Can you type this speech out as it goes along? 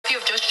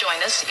join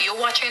us, you're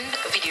watching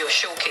a video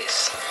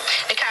showcase.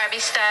 The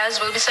Caribbean Stars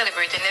will be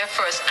celebrating their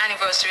first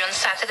anniversary on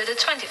Saturday the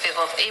 25th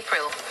of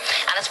April.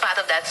 And as part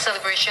of that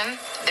celebration,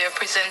 they're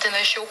presenting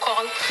a show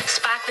called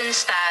Sparkling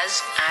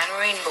Stars and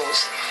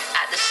Rainbows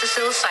at the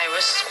Cecil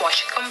Cyrus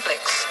Squash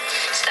Complex.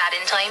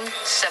 Starting time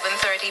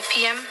 7:30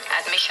 p.m.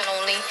 Admission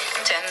only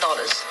 $10.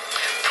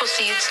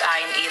 Proceeds are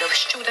in aid of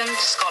Student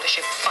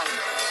Scholarship Fund.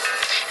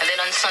 And then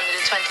on Sunday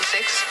the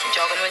 26th,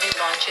 JAJA will be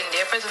launching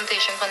their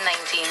presentation for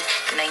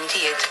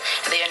 1998.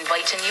 They're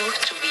inviting you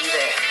to be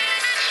there.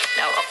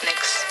 Now up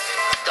next,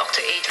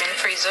 Dr. Adrian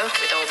Fraser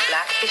with our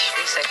Black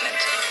History segment.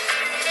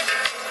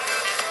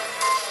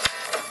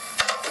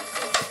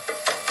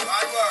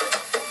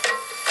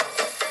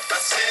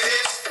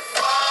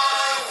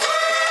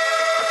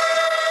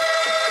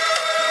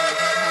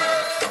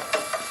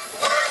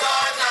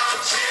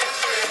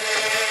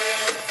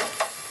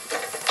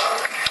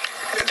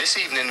 This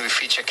evening we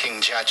feature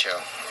King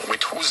JAJA,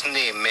 with whose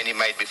name many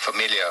might be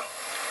familiar,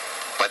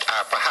 but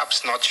are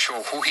perhaps not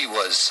sure who he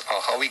was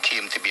or how he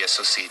came to be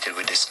associated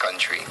with this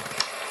country.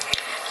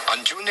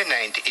 On June 9,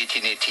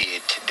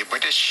 1888, the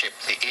British ship,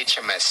 the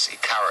HMS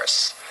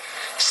Icarus,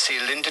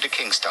 sailed into the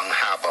Kingston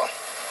Harbour.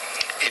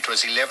 It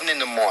was 11 in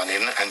the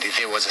morning and the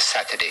day was a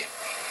Saturday.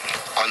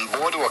 On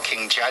board were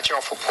King JAJA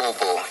of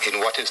OPOBO in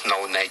what is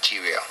now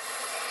Nigeria,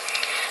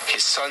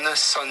 his son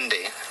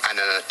Sunday, and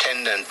an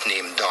attendant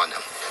named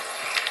Donna.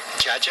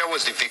 JAJA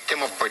was the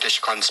victim of British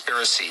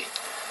conspiracy,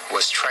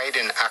 was tried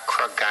in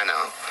Accra,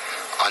 Ghana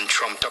on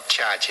trumped-up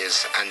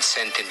charges and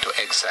sent into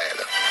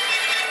exile.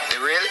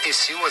 The real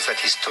issue was that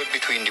he stood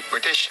between the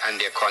British and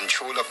their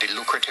control of the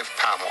lucrative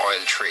palm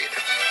oil trade.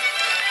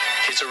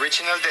 His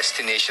original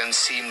destination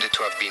seemed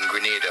to have been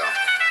Grenada,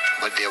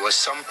 but there was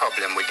some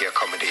problem with the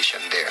accommodation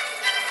there.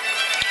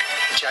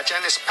 JAJA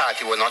and his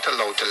party were not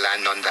allowed to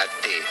land on that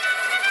day.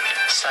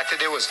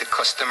 Saturday was the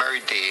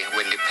customary day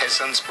when the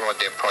peasants brought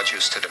their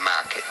produce to the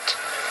market.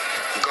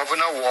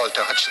 Governor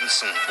Walter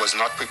Hutchinson was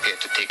not prepared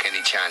to take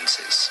any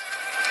chances.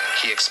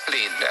 He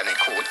explained, and I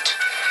quote,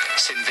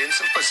 "St.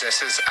 Vincent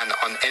possesses an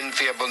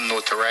unenviable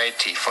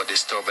notoriety for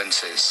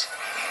disturbances.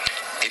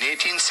 In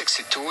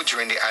 1862,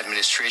 during the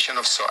administration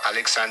of Sir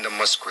Alexander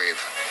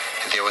Musgrave,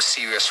 there were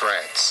serious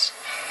riots.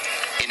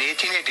 In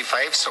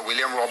 1885, Sir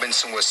William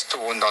Robinson was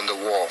stoned on the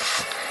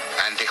wharf,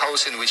 and the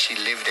house in which he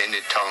lived in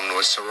the town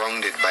was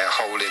surrounded by a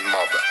howling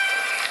mob.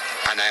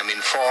 And I am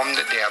informed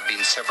that there have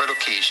been several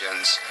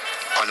occasions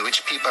on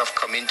which people have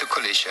come into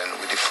collision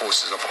with the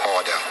forces of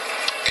order."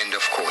 End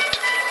of quote.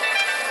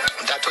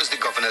 That was the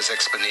governor's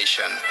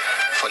explanation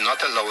for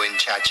not allowing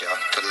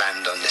JAJA to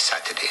land on the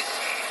Saturday.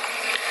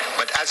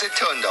 But as it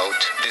turned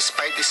out,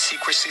 despite the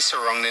secrecy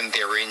surrounding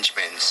the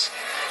arrangements,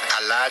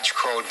 a large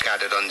crowd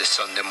gathered on the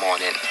Sunday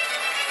morning.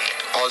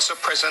 Also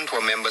present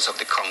were members of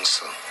the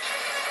council.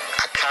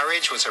 A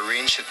carriage was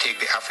arranged to take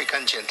the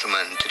African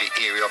gentleman to the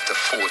area of the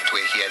fort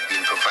where he had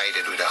been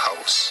provided with a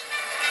house.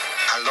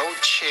 A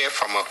loud cheer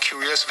from a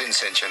curious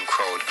Vincentian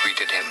crowd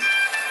greeted him.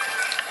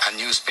 A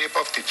newspaper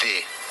of the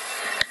day,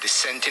 the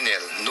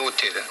Sentinel,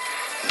 noted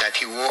that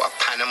he wore a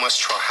Panama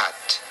straw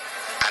hat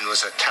and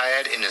was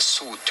attired in a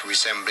suit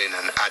resembling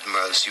an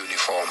admiral's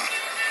uniform.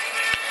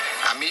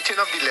 A meeting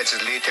of the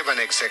Legislative and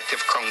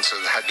Executive Council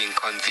had been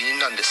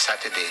convened on the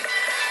Saturday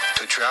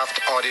to draft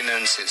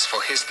ordinances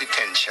for his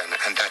detention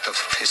and that of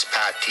his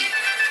party,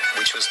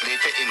 which was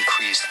later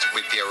increased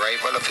with the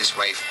arrival of his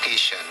wife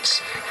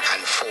Patience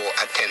and 4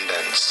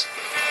 attendants.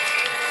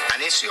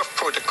 An issue of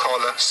protocol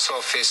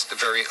surfaced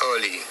very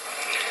early,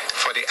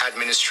 for the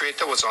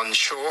administrator was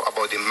unsure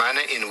about the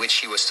manner in which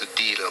he was to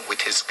deal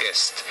with his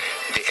guest,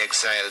 the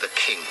exiled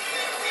king.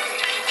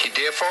 He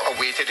therefore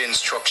awaited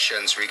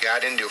instructions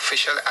regarding the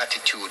official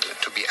attitude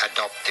to be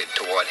adopted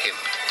toward him.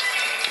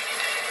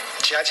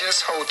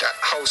 JAJA's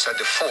house at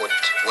the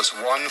fort was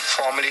one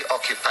formerly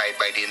occupied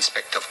by the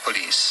inspector of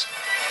police.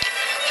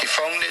 He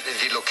found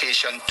the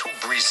location too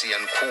breezy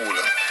and cool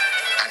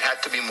and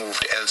had to be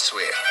moved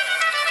elsewhere,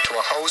 to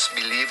a house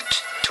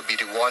believed to be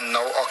the one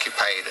now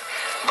occupied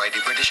by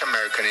the British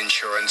American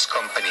Insurance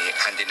Company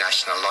and the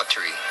National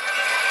Lottery.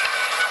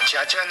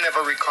 JAJA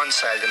never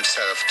reconciled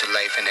himself to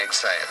life in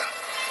exile.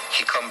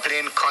 He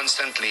complained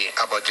constantly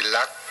about the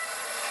lack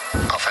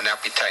of an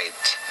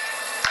appetite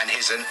and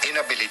his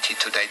inability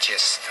to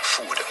digest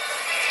food.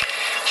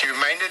 He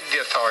reminded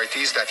the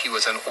authorities that he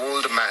was an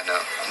old man,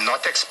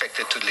 not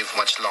expected to live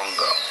much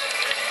longer.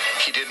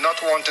 He did not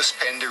want to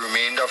spend the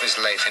remainder of his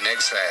life in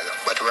exile,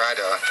 but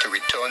rather to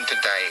return to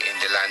die in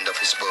the land of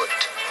his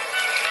birth.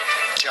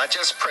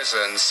 JAJA's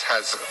presence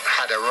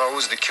had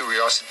aroused the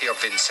curiosity of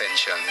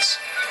Vincentians,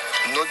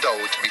 no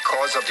doubt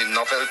because of the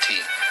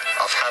novelty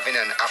of having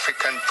an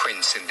African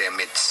prince in their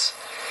midst.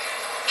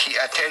 He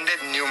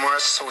attended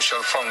numerous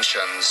social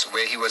functions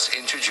where he was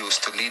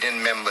introduced to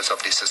leading members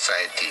of the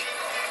society.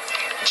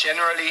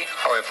 Generally,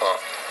 however,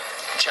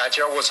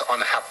 JAJA was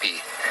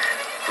unhappy,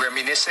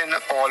 reminiscing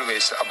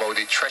always about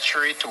the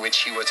treachery to which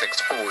he was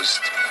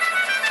exposed,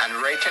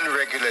 and writing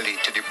regularly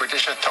to the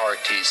British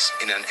authorities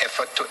in an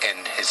effort to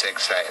end his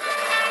exile.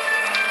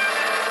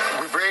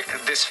 We bring break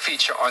this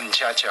feature on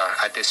JAJA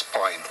at this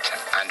point,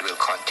 and we'll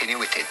continue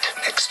with it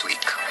next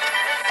week.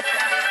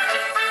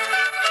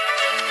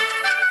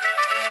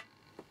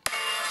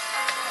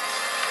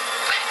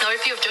 Now,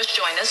 if you've just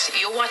joined us,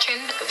 you're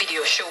watching a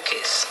video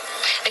showcase.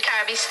 The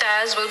Caribbean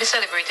Stars will be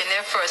celebrating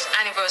their first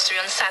anniversary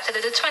on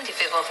Saturday, the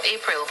 25th of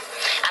April.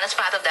 And as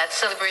part of that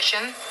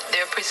celebration,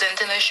 they're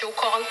presenting a show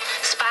called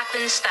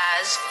Sparkling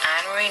Stars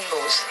and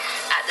Rainbows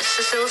at the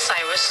Cecil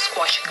Cyrus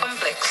Squash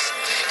Complex.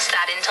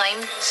 Starting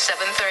time,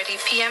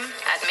 7:30 p.m.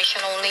 Admission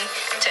only,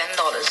 $10.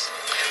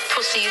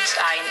 Proceeds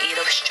are in aid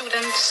of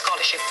Student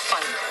Scholarship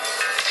Fund.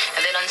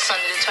 And then on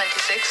Sunday the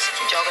 26th,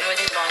 JAJA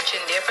will be launching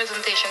their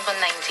presentation for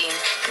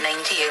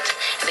 1998.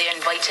 And they're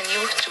inviting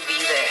you to be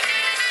there.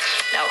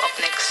 Now up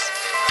next,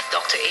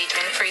 Dr.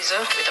 Adrian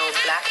Fraser with our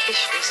Black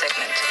History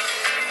segment.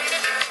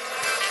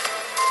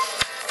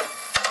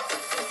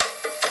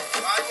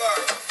 One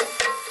word.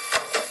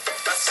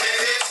 I said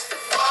it's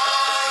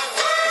one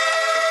word.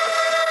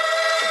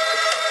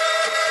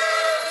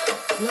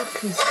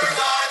 We're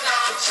not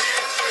our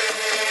children.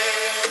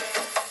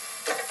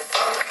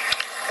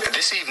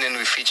 This evening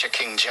we feature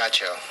King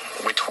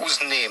JAJA, with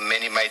whose name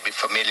many might be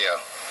familiar,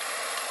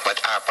 but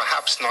are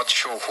perhaps not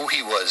sure who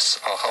he was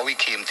or how he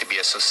came to be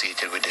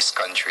associated with this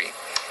country.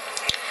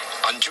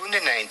 On June the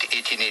 9th,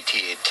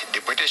 1888, the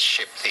British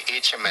ship, the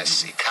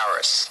HMS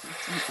Icarus,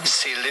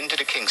 sailed into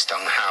the Kingston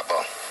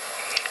Harbor.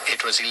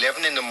 It was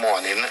 11 in the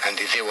morning and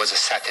the day was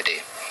a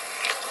Saturday.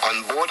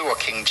 On board were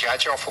King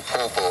JAJA of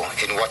OPOBO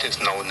in what is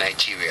now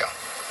Nigeria,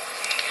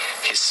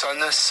 his son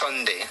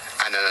Sunday,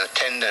 and an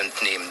attendant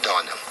named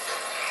Donna.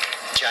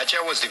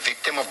 JAJA was the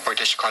victim of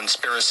British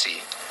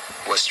conspiracy,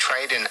 was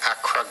tried in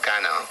Accra,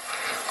 Ghana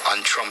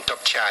on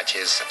trumped-up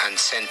charges and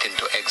sent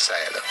into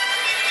exile.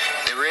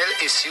 The real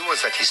issue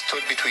was that he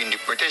stood between the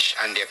British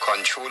and their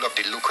control of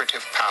the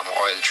lucrative palm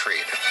oil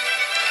trade.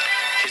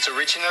 His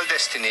original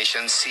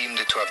destination seemed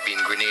to have been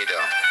Grenada,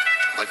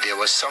 but there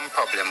was some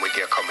problem with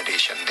the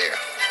accommodation there.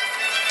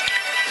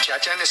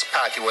 JAJA and his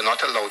party were not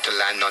allowed to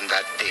land on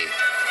that day.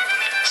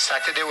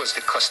 Saturday was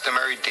the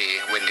customary day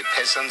when the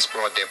peasants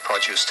brought their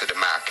produce to the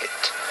market.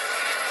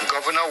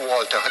 Governor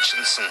Walter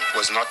Hutchinson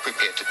was not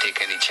prepared to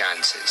take any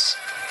chances.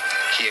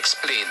 He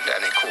explained,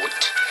 and I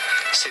quote,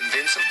 "St.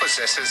 Vincent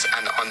possesses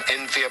an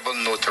unenviable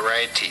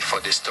notoriety for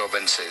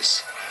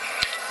disturbances.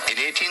 In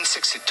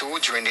 1862,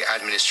 during the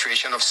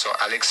administration of Sir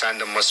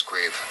Alexander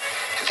Musgrave,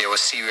 there were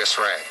serious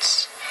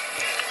riots.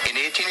 In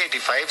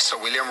 1885, Sir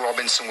William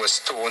Robinson was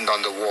stoned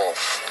on the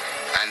wharf,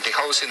 and the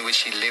house in which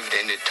he lived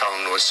in the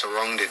town was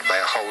surrounded by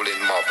a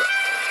howling mob.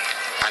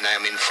 And I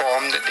am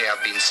informed that there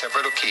have been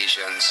several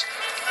occasions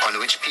on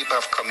which people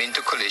have come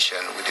into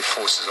collision with the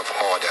forces of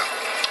order."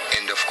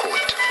 End of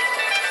quote.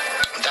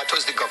 That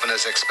was the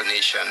governor's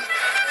explanation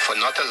for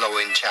not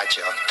allowing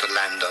JAJA to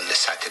land on the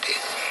Saturday.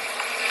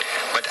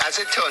 But as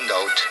it turned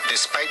out,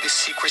 despite the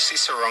secrecy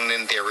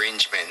surrounding the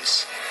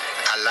arrangements,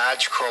 a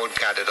large crowd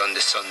gathered on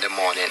the Sunday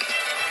morning.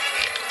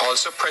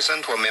 Also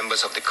present were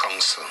members of the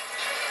council.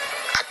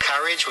 A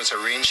carriage was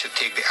arranged to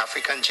take the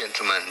African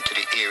gentleman to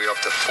the area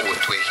of the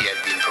fort where he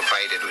had been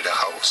provided with a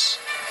house.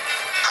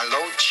 A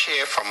loud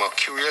cheer from a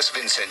curious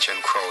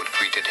Vincentian crowd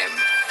greeted him.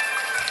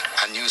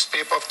 A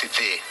newspaper of the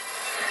day,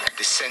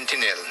 the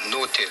Sentinel,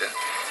 noted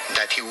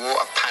that he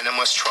wore a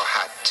Panama straw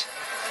hat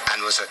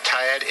and was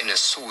attired in a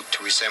suit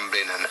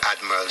resembling an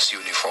admiral's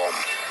uniform.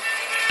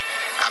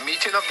 A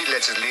meeting of the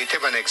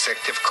Legislative and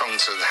Executive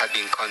Council had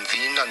been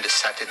convened on the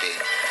Saturday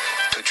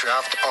to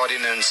draft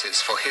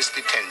ordinances for his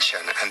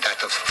detention and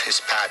that of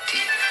his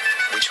party,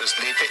 which was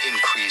later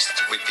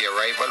increased with the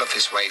arrival of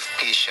his wife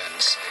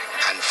Patience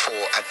and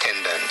 4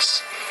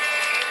 attendants.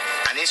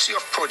 An issue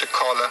of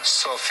protocol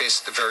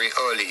surfaced very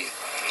early,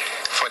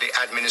 for the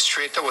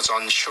administrator was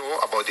unsure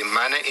about the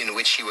manner in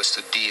which he was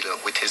to deal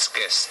with his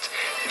guest,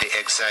 the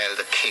exiled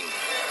king.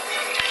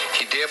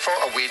 He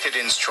therefore awaited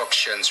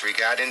instructions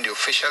regarding the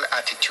official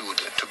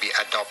attitude to be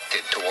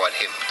adopted toward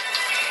him.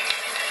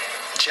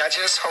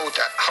 JAJA's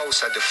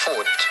house at the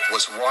fort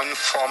was one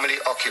formerly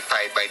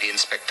occupied by the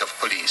inspector of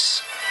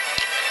police.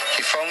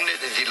 He found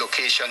the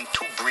location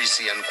too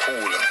breezy and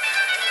cool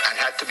and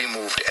had to be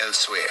moved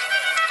elsewhere,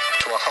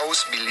 to a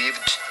house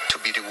believed to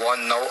be the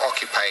one now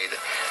occupied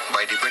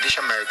by the British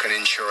American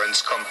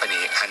Insurance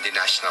Company and the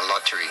National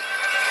Lottery.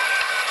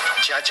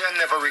 JAJA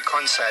never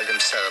reconciled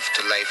himself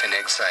to life in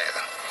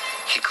exile.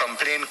 He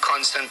complained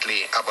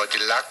constantly about the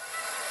lack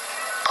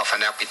of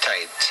an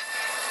appetite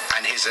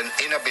and his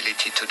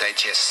inability to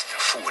digest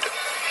food.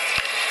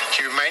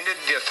 He reminded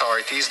the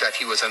authorities that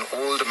he was an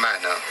old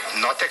man,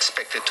 not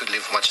expected to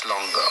live much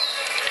longer.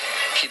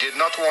 He did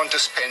not want to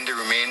spend the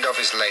remainder of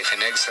his life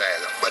in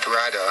exile, but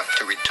rather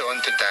to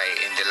return to die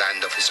in the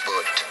land of his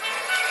birth.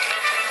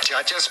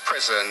 JAJA's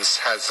presence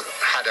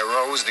had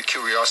aroused the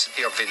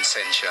curiosity of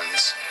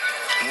Vincentians,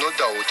 no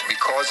doubt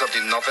because of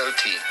the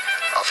novelty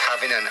of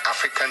having an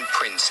African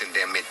prince in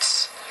their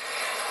midst.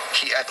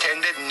 He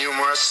attended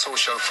numerous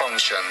social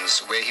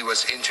functions where he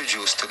was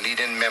introduced to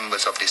leading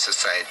members of the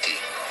society.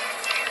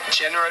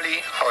 Generally,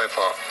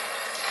 however,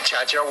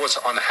 JAJA was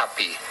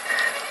unhappy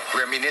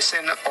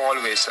reminiscing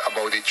always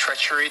about the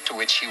treachery to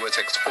which he was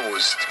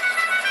exposed,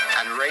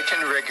 and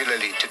writing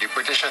regularly to the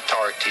British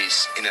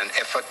authorities in an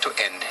effort to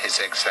end his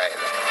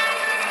exile.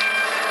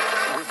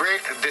 We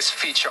break this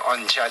feature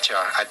on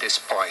JAJA at this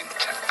point,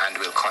 and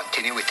we'll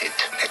continue with it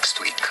next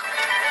week.